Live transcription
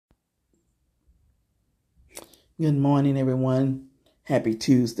Good morning, everyone. Happy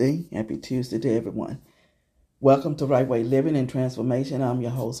Tuesday. Happy Tuesday to everyone. Welcome to Right Way Living and Transformation. I'm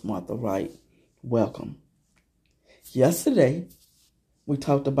your host, Martha Wright. Welcome. Yesterday, we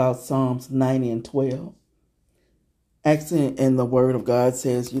talked about Psalms 90 and 12. Actually, in the Word of God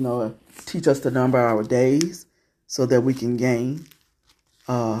says, teach us to number our days so that we can gain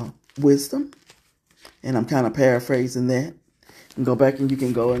wisdom. And I'm kind of paraphrasing that. And go back and you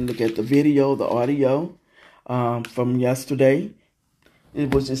can go and look at the video, the audio from yesterday.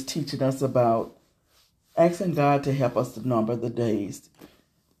 It was just teaching us about asking God to help us to number the days,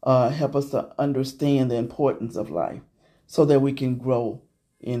 help us to understand the importance of life so that we can grow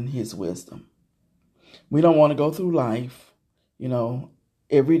in His wisdom. We don't want to go through life,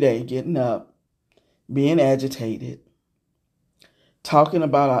 every day getting up, being agitated, talking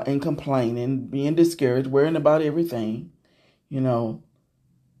about and complaining, being discouraged, worrying about everything,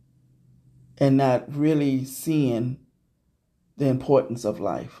 and not really seeing the importance of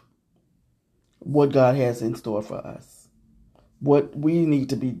life, what God has in store for us, what we need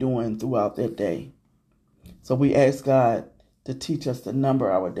to be doing throughout that day. So we ask God to teach us to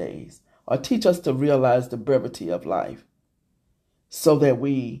number our days, or teach us to realize the brevity of life so that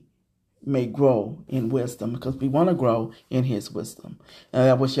we may grow in wisdom, because we want to grow in His wisdom. And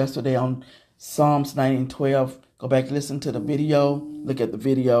that was yesterday on Psalms 90 and 12. Go back, listen to the video, look at the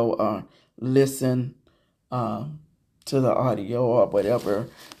video, or listen to the audio or whatever.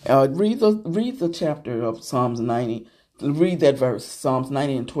 Read the chapter of Psalms 90. Read that verse, Psalms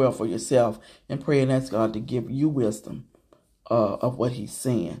 90 and 12 for yourself, and pray and ask God to give you wisdom of what He's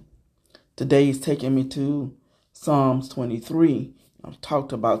saying. Today He's taking me to Psalms 23. I've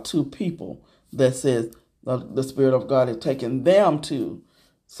talked about two people that says the Spirit of God has taken them to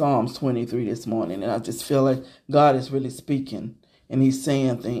Psalms 23 this morning. And I just feel like God is really speaking, and He's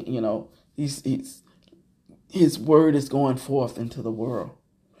saying things, His word is going forth into the world.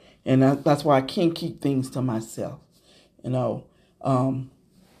 And that's why I can't keep things to myself. I've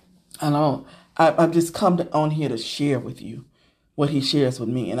just come on here to share with you what He shares with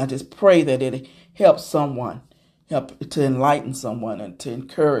me. And I just pray that it helps someone, help to enlighten someone and to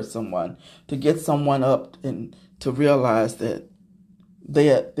encourage someone, to get someone up and to realize that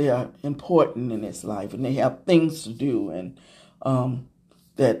they are important in this life and they have things to do, and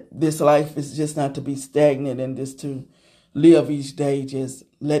that this life is just not to be stagnant and just to live each day just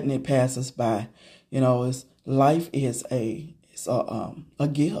letting it pass us by. Life is a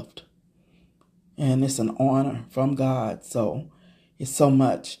gift, and it's an honor from God. So it's so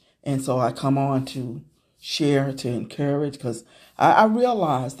much. And so I come on to share, to encourage, because I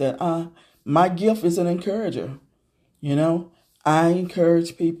realize that my gift is an encourager. I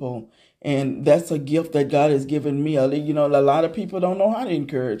encourage people, and that's a gift that God has given me. A lot of people don't know how to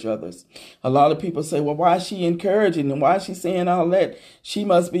encourage others. A lot of people say, well, why is she encouraging and why is she saying all that? She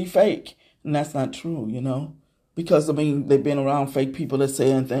must be fake. And that's not true, because, they've been around fake people that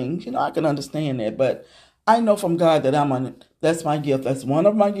saying things. I can understand that, but I know from God that that's my gift. That's one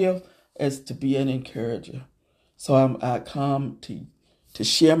of my gifts, is to be an encourager. So I come to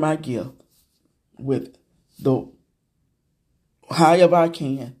share my gift with however I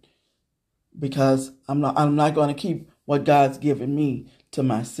can, because I'm not going to keep what God's given me to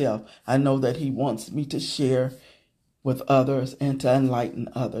myself. I know that He wants me to share with others and to enlighten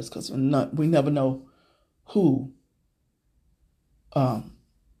others, because we never know who can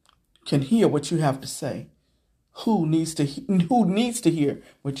hear what you have to say, who needs to hear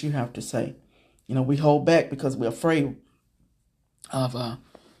what you have to say. We hold back because we're afraid of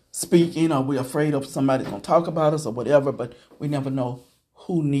speaking, or we're afraid of somebody's going to talk about us or whatever, but we never know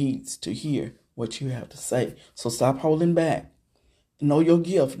who needs to hear what you have to say. So stop holding back. Know your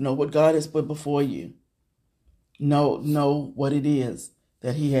gift. Know what God has put before you. Know what it is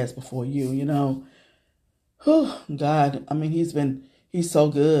that He has before you. God, He's so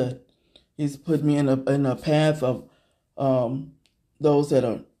good. He's put me in a path of those that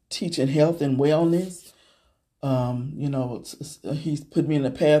are teaching health and wellness. He's put me in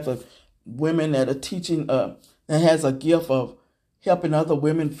the path of women that are teaching, that has a gift of helping other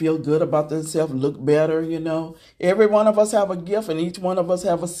women feel good about themselves, look better. Every one of us have a gift, and each one of us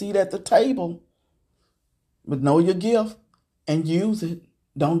have a seat at the table. But know your gift and use it.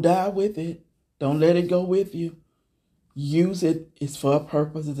 Don't die with it. Don't let it go with you. Use it. It's for a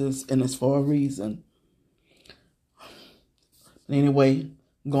purpose, and it's for a reason. Anyway,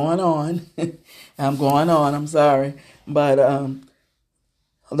 going on. I'm going on. I'm sorry. But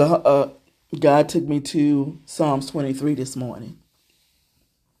God took me to Psalms 23 this morning.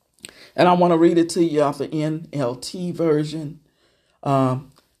 And I want to read it to you off the NLT version.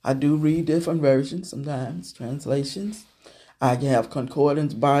 I do read different versions sometimes, translations. I have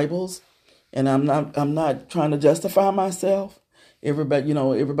concordance Bibles, and I'm not trying to justify myself.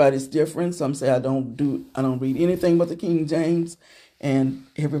 Everybody's different. Some say I don't read anything but the King James, and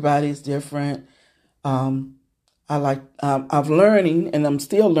everybody's different. I've learning, and I'm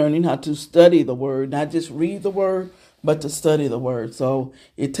still learning how to study the word, not just read the word, but to study the word. So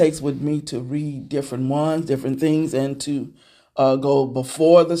it takes with me to read different ones, different things, and to go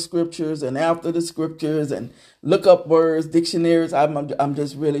before the scriptures and after the scriptures and look up words, dictionaries. I'm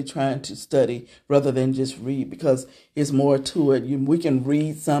just really trying to study rather than just read, because it's more to it. We can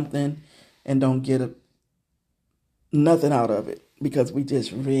read something and don't get nothing out of it because we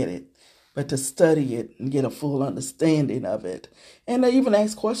just read it. But to study it and get a full understanding of it. And I even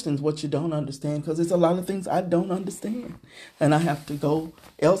ask questions what you don't understand, because there's a lot of things I don't understand. And I have to go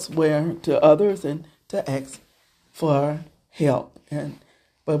elsewhere to others and to ask for help.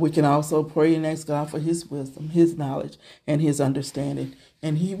 But we can also pray and ask God for his wisdom, his knowledge, and his understanding.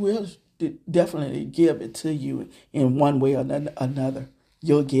 And he will definitely give it to you in one way or another.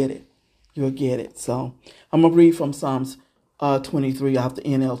 You'll get it. You'll get it. So I'm going to read from Psalms 23 off the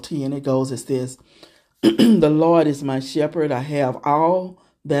NLT, and it goes as this. The Lord is my shepherd. I have all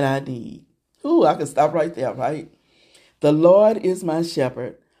that I need. Ooh, I can stop right there, right? The Lord is my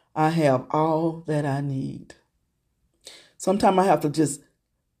shepherd. I have all that I need. Sometimes I have to just,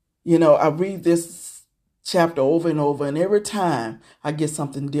 I read this chapter over and over, and every time I get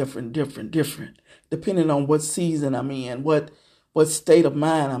something different, depending on what season I'm in, what state of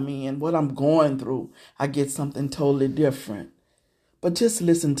mind I'm in, what I'm going through. I get something totally different. But just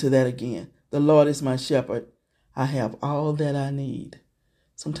listen to that again. The Lord is my shepherd. I have all that I need.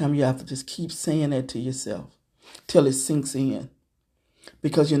 Sometimes you have to just keep saying that to yourself till it sinks in.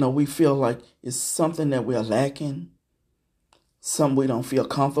 Because, we feel like it's something that we're lacking. Some we don't feel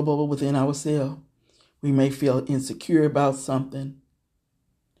comfortable within ourselves. We may feel insecure about something.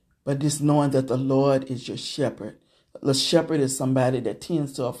 But just knowing that the Lord is your shepherd. The shepherd is somebody that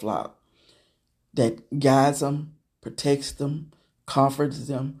tends to a flock, that guides them, protects them, comforts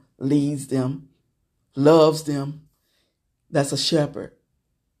them, leads them, loves them. That's a shepherd.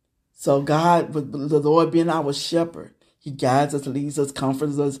 So God, with the Lord being our shepherd, he guides us, leads us,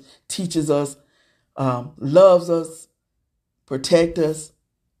 comforts us, teaches us, loves us, protects us.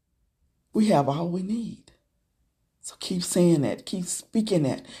 We have all we need. So keep saying that, keep speaking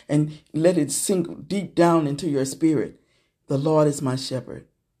that, and let it sink deep down into your spirit. The Lord is my shepherd.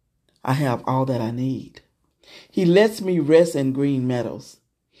 I have all that I need. He lets me rest in green meadows.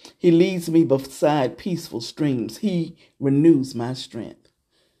 He leads me beside peaceful streams. He renews my strength.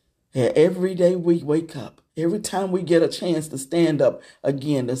 Every day we wake up, every time we get a chance to stand up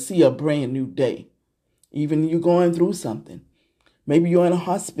again to see a brand new day, even you going through something. Maybe you're in a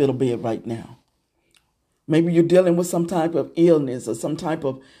hospital bed right now. Maybe you're dealing with some type of illness or some type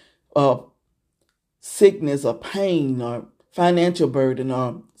of sickness or pain or financial burden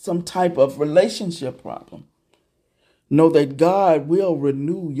or some type of relationship problem. Know that God will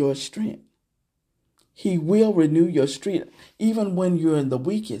renew your strength. He will renew your strength. Even when you're in the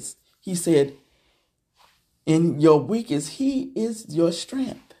weakest, he said, in your weakest, he is your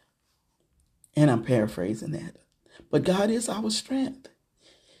strength. And I'm paraphrasing that. But God is our strength.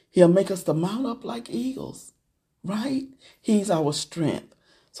 He'll make us to mount up like eagles, right? He's our strength.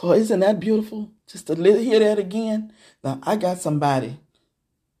 So isn't that beautiful? Just to hear that again. Now, I got somebody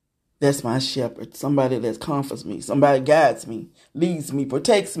that's my shepherd, somebody that comforts me, somebody guides me, leads me,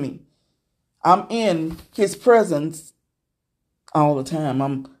 protects me. I'm in his presence all the time.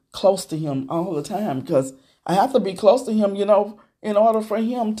 I'm close to him all the time because I have to be close to him, in order for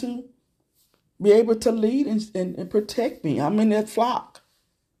him to be able to lead and protect me. I'm in that flock.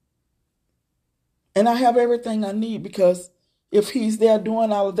 And I have everything I need because if he's there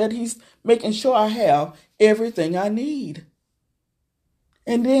doing all of that, he's making sure I have everything I need.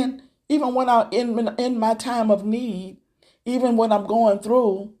 And then even when I'm in my time of need, even when I'm going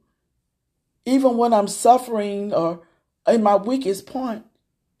through, even when I'm suffering or in my weakest point,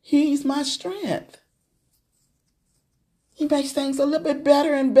 he's my strength. He makes things a little bit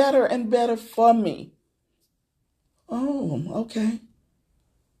better and better and better for me. Oh, okay.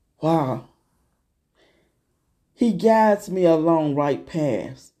 Wow. He guides me along right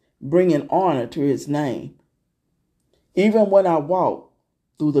paths, bringing honor to his name. Even when I walk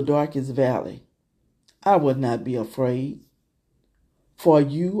through the darkest valley, I would not be afraid, for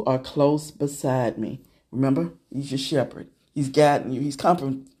you are close beside me. Remember, he's your shepherd. He's guiding you. He's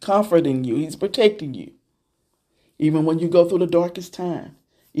comforting you. He's protecting you. Even when you go through the darkest time,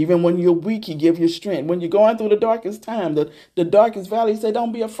 Even when you're weak, he gives you strength. When you're going through the darkest time, the darkest valley, he said,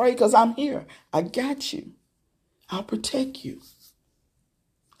 don't be afraid because I'm here. I got you. I'll protect you.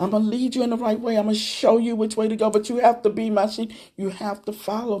 I'm going to lead you in the right way. I'm going to show you which way to go. But you have to be my sheep. You have to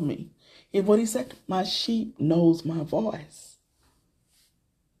follow me. And what he said, my sheep knows my voice.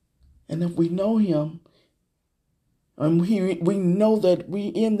 And if we know him, and we know that we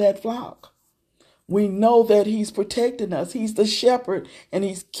in that flock. We know that he's protecting us. He's the shepherd, and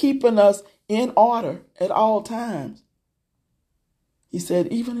he's keeping us in order at all times. He said,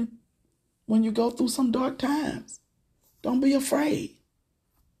 even when you go through some dark times, don't be afraid,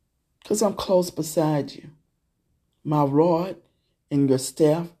 because I'm close beside you. My rod and your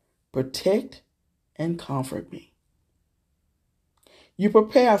staff protect and comfort me. You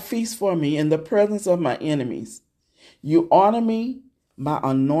prepare a feast for me in the presence of my enemies. You honor me by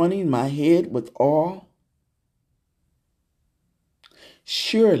anointing my head with oil.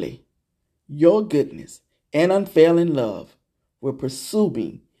 Surely your goodness and unfailing love will pursue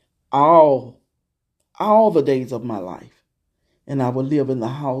me all the days of my life, and I will live in the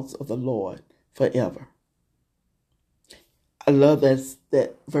house of the Lord forever. I love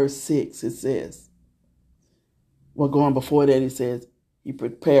that verse 6. It says, well, going before that, it says, he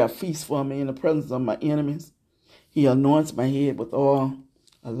prepare a feast for me in the presence of my enemies. He anoints my head with oil.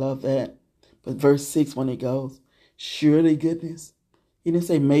 I love that. But verse 6, when it goes, surely goodness. He didn't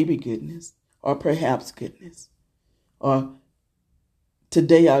say maybe goodness or perhaps goodness. Or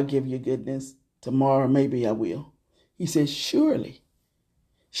today I'll give you goodness. Tomorrow maybe I will. He says surely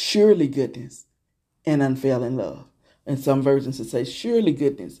goodness and unfailing love. In some versions it says surely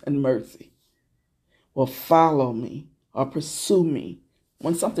goodness and mercy will follow me or pursue me.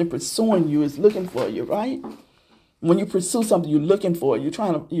 When something pursuing you is looking for you, right? When you pursue something, you're looking for it. You're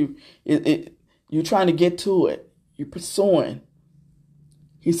trying to get to it. You're pursuing.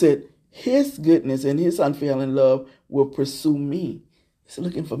 He said, his goodness and his unfailing love will pursue me. It's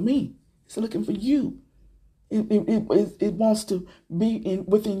looking for me. It's looking for you. It wants to be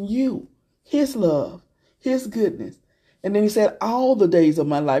within you. His love, his goodness. And then he said, all the days of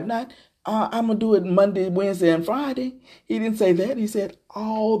my life. Not, I'm going to do it Monday, Wednesday, and Friday. He didn't say that. He said,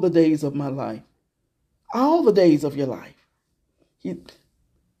 all the days of my life. All the days of your life.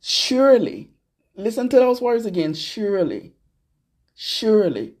 Surely, listen to those words again, surely.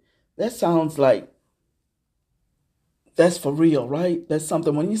 That sounds like that's for real, right? That's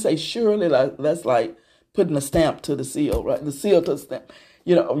something, when you say surely, that's like putting a stamp to the seal, right? The seal to the stamp.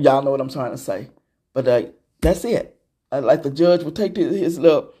 Y'all know what I'm trying to say. But that's it. Like the judge would take his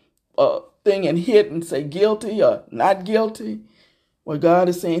little thing and hit and say guilty or not guilty. What God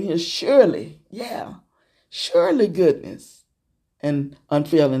is saying here, surely, surely goodness and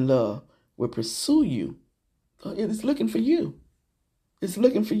unfailing love will pursue you. It's looking for you. It's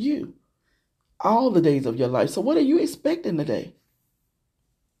looking for you all the days of your life. So what are you expecting today?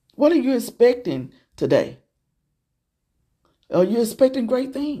 What are you expecting today? Are you expecting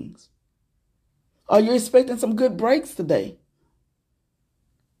great things? Are you expecting some good breaks today?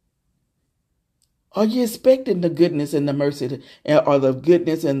 Are you expecting the goodness and the mercy or the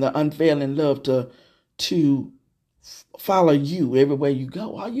goodness and the unfailing love to follow you everywhere you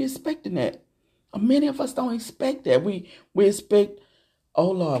go? Are you expecting that? Many of us don't expect that. We expect,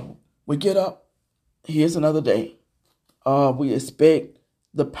 oh Lord, we get up, here's another day. We expect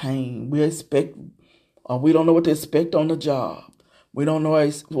the pain. We expect, we don't know what to expect on the job. We don't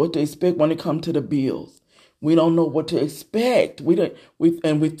know what to expect when it comes to the bills. We don't know what to expect. We're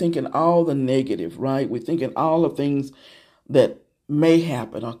thinking all the negative, right? We're thinking all the things that may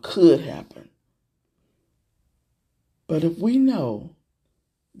happen or could happen. But if we know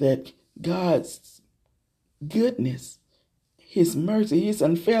that God's goodness, his mercy, his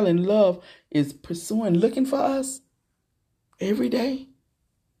unfailing love is pursuing, looking for us every day,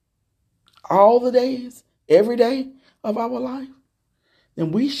 all the days, every day of our life,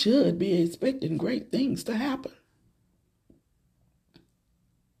 then we should be expecting great things to happen.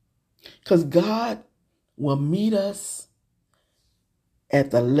 Because God will meet us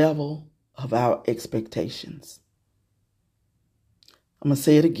at the level of our expectations. I'm going to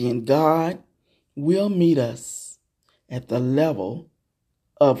say it again. God will meet us at the level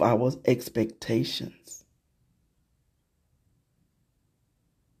of our expectations.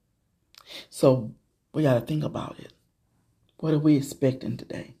 So we got to think about it. What are we expecting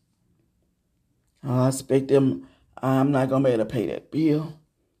today? I expect I'm not going to be able to pay that bill.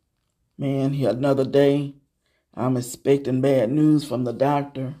 Man, here another day. I'm expecting bad news from the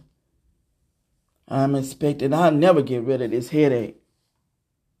doctor. I'm expecting I'll never get rid of this headache.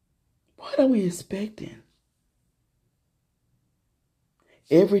 What are we expecting?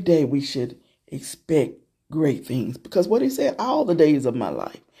 Every day we should expect great things, because what he said, all the days of my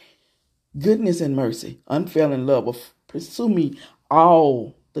life, goodness and mercy, unfailing love will pursue me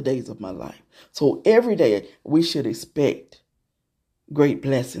all the days of my life. So every day we should expect great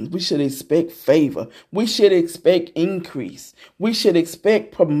blessings. We should expect favor. We should expect increase. We should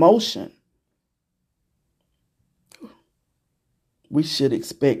expect promotion. We should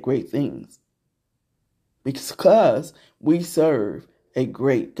expect great things because we serve a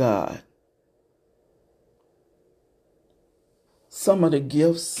great God. Some of the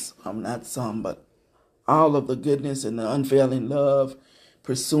gifts, not some, but all of the goodness and the unfailing love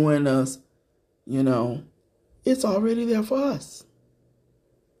pursuing us, it's already there for us.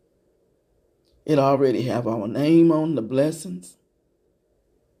 It already have our name on the blessings.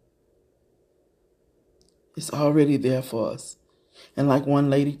 It's already there for us. And like one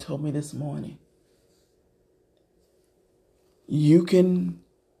lady told me this morning, you can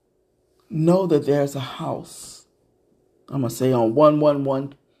know that there's a house, I'm going to say on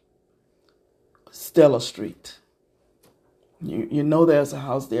 111 Stella Street. You know there's a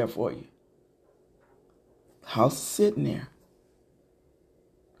house there for you. The house is sitting there.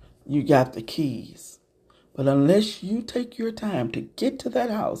 You got the keys. But unless you take your time to get to that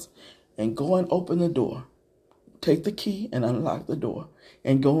house and go and open the door, take the key and unlock the door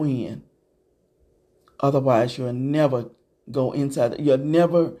and go in, otherwise you'll never go inside. You'll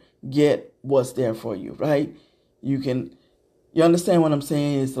never get what's there for you, right? You understand what I'm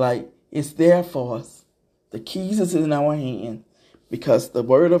saying? It's like, it's there for us. The keys is in our hand because the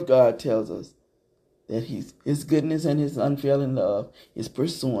word of God tells us that his goodness and his unfailing love is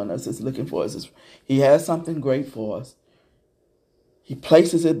pursuing us, is looking for us. He has something great for us. He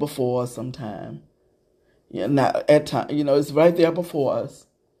places it before us sometime. Not at time, it's right there before us.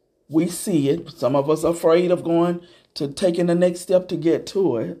 We see it. Some of us are afraid of going to taking the next step to get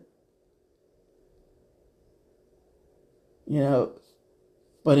to it.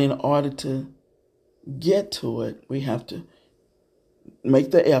 But in order to get to it, we have to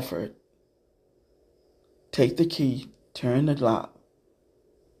make the effort. Take the key, turn the lock,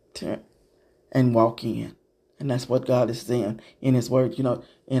 and walk in. And that's what God is saying in his word.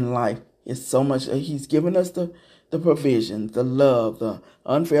 In life, it's so much. He's given us the provisions, the love, the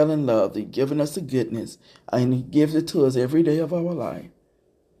unfailing love. He's given us the goodness. And he gives it to us every day of our life.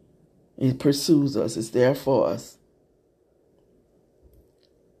 It pursues us. It's there for us.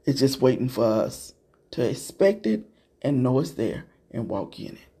 It's just waiting for us to expect it and know it's there and walk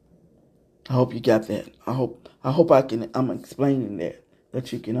in it. I hope you got that. I hope I'm explaining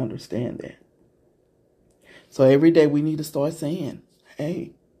that you can understand that. So every day we need to start saying,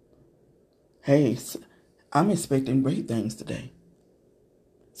 hey, I'm expecting great things today.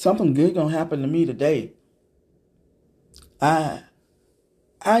 Something good gonna happen to me today. I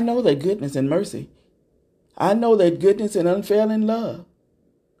know that goodness and mercy. I know that goodness and unfailing love.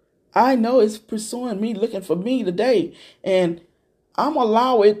 I know it's pursuing me, looking for me today. And I'm going to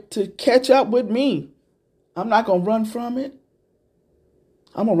allow it to catch up with me. I'm not going to run from it.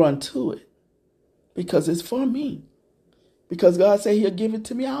 I'm going to run to it because it's for me. Because God said he'll give it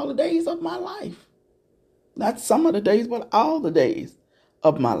to me all the days of my life. Not some of the days, but all the days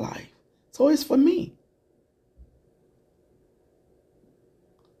of my life. So it's for me.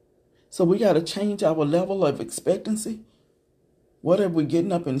 So we got to change our level of expectancy. What are we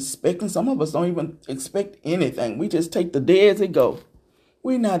getting up and expecting? Some of us don't even expect anything. We just take the day as it goes.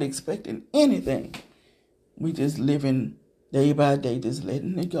 We're not expecting anything. We just living day by day, just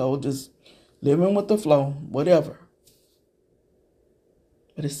letting it go, just living with the flow, whatever.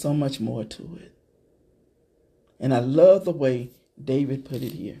 But there's so much more to it. And I love the way David put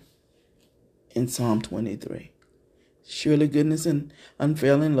it here in Psalm 23. Surely goodness and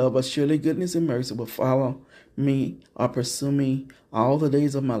unfailing love, or surely goodness and mercy will follow me or pursue me all the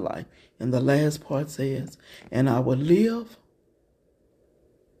days of my life. And the last part says, and I will live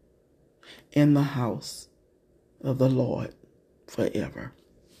in the house of the Lord forever.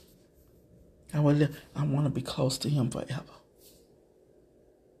 I want to be close to him forever.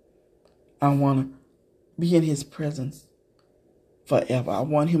 I want to be in his presence forever. I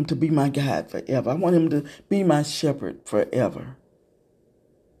want him to be my guide forever. I want him to be my shepherd forever.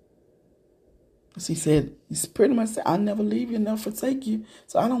 As he said, he's pretty much said, I'll never leave you nor forsake you.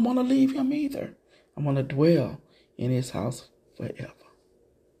 So I don't want to leave him either. I want to dwell in his house forever.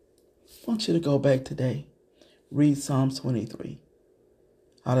 I want you to go back today. Read Psalms 23.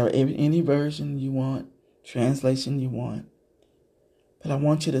 Out of any version you want, translation you want. But I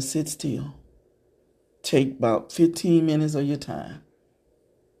want you to sit still. Take about 15 minutes of your time.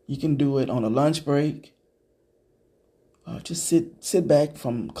 You can do it on a lunch break, Just sit back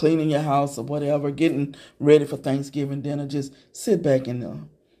from cleaning your house or whatever, getting ready for Thanksgiving dinner. Just sit back and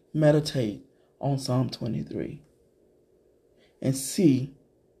meditate on Psalm 23 and see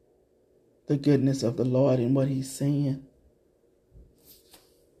the goodness of the Lord and what he's saying.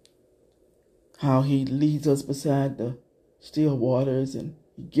 How he leads us beside the still waters and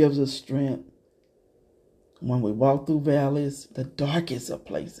he gives us strength. When we walk through valleys, the darkest of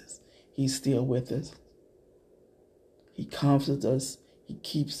places, he's still with us. He comforts us. He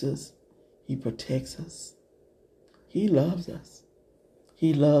keeps us. He protects us. He loves us.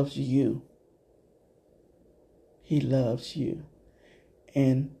 He loves you. He loves you.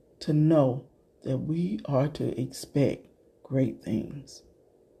 And to know that we are to expect great things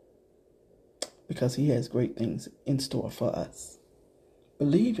because he has great things in store for us.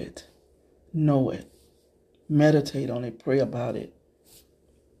 Believe it. Know it. Meditate on it. Pray about it.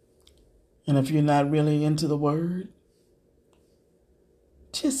 And if you're not really into the word,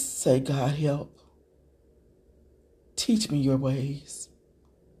 just say, God, help. Teach me your ways.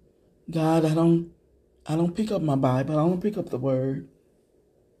 God, I don't pick up my Bible. I don't pick up the word.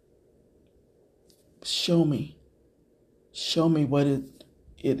 Show me. Show me what it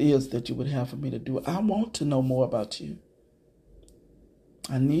is that you would have for me to do. I want to know more about you.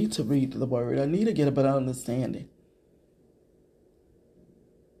 I need to read the word. I need to get a better understanding.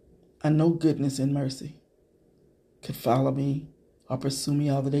 I know goodness and mercy could follow me or pursue me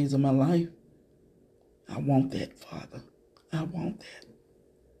all the days of my life. I want that, Father. I want that.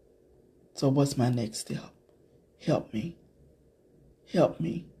 So what's my next step? Help me. Help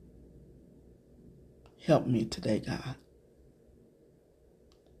me. Help me today, God.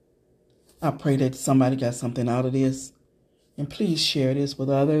 I pray that somebody got something out of this. And please share this with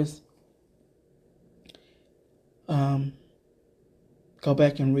others. Go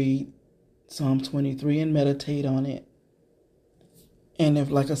back and read Psalm 23 and meditate on it. And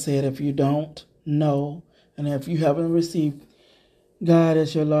if, like I said, if you don't know, and if you haven't received God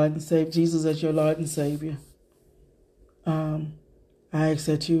as your Lord and Savior, Jesus as your Lord and Savior, I ask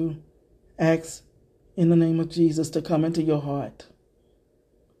that you ask in the name of Jesus to come into your heart.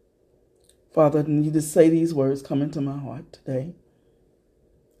 Father, I need to say these words, come into my heart today.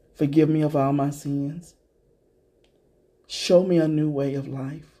 Forgive me of all my sins. Show me a new way of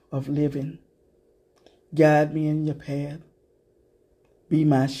life, of living. Guide me in your path. Be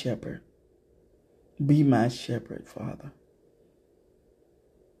my shepherd. Be my shepherd, Father.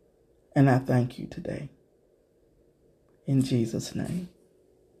 And I thank you today. In Jesus' name,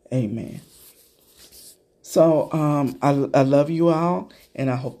 amen. So I love you all, and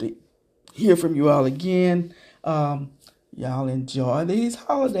I hope to hear from you all again. Y'all enjoy these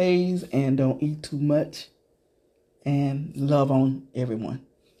holidays and don't eat too much. And love on everyone.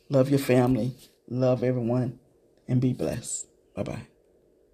 Love your family. Love everyone. And be blessed. Bye-bye.